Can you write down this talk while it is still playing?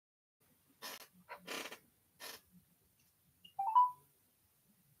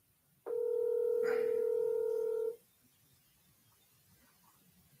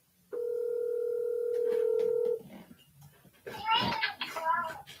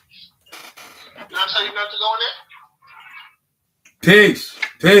tell you not to go in there? Peace.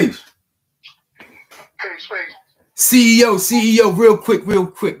 Peace. CEO, real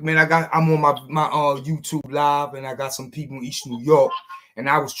quick, man. I'm on my YouTube live, and I got some people in East New York, and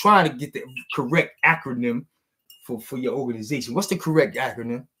I was trying to get the correct acronym for your organization. What's the correct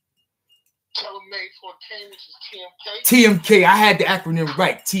acronym? Tailor Made for King, which is TMK. TMK. I had the acronym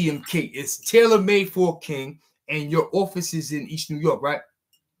right. TMK. It's Tailor Made for King, and your office is in East New York, right?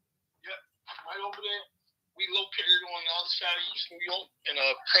 Yep, right over there. We located on the other side of East New York in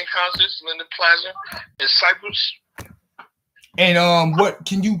Pink Houses, Linden Plaza, in Cyprus. And what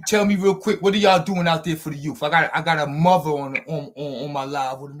can you tell me real quick? What are y'all doing out there for the youth? I got a mother on my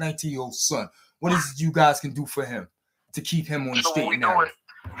live with a 19-year-old son. What is it you guys can do for him to keep him on the state now?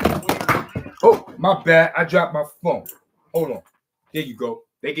 Oh, my bad. I dropped my phone. Hold on. There you go.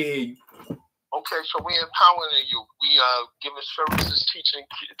 They can hear you. Okay, so we empowering the youth. We giving services, teaching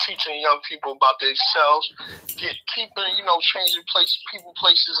young people about themselves, keeping changing people,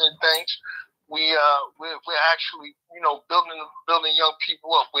 places, and things. We're actually building young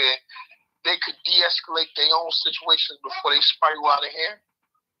people up where they could de-escalate their own situations before they spiral out of here.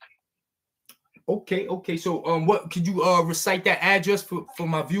 Okay. So what could you recite that address for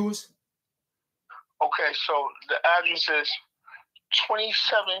my viewers? Okay, so the address is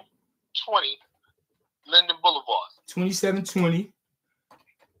 2720 Linden Boulevard. 2720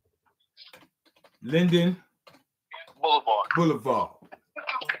 Linden Boulevard.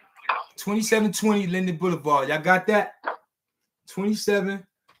 2720 Linden Boulevard. Y'all got that?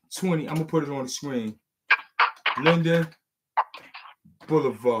 2720. I'm gonna put it on the screen. Linden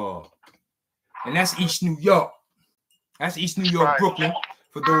Boulevard. And that's East New York. That's East New York, Brooklyn,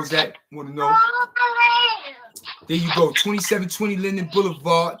 for those that want to know. There you go. 2720 Linden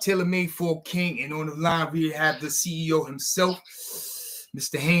Boulevard, Tailor Made for King. And on the line, we have the CEO himself,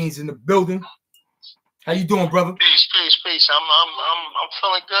 Mr. Haynes, in the building. How you doing, brother? Peace. I'm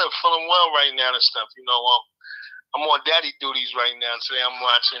feeling good, feeling well right now and stuff. I'm on daddy duties right now. Today I'm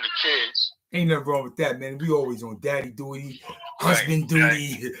watching the kids. Ain't nothing wrong with that, man. We always on daddy duty, husband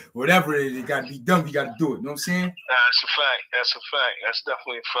duty, whatever it is, it got to be done. We got to do it. You know what I'm saying? That's a fact. That's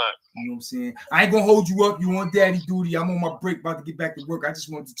definitely a fact. You know what I'm saying? I ain't going to hold you up. You on daddy duty. I'm on my break, about to get back to work. I just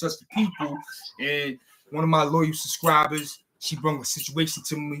wanted to touch the people. And one of my loyal subscribers, she brought a situation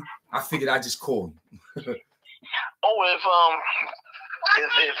to me. I figured I'd just call you. If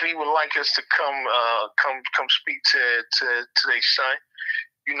he would like us to come speak to their son,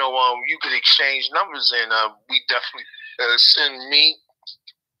 you could exchange numbers, and we definitely send me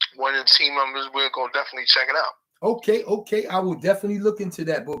one of the team members. We're gonna definitely check it out. Okay. I will definitely look into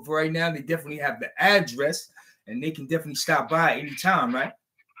that. But for right now, they definitely have the address, and they can definitely stop by anytime, right?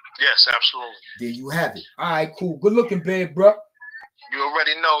 Yes, absolutely. There you have it. All right, cool. Good looking, babe, bro. You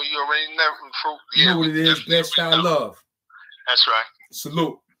already know. You know what it is. Best style love. That's right.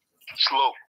 Salute.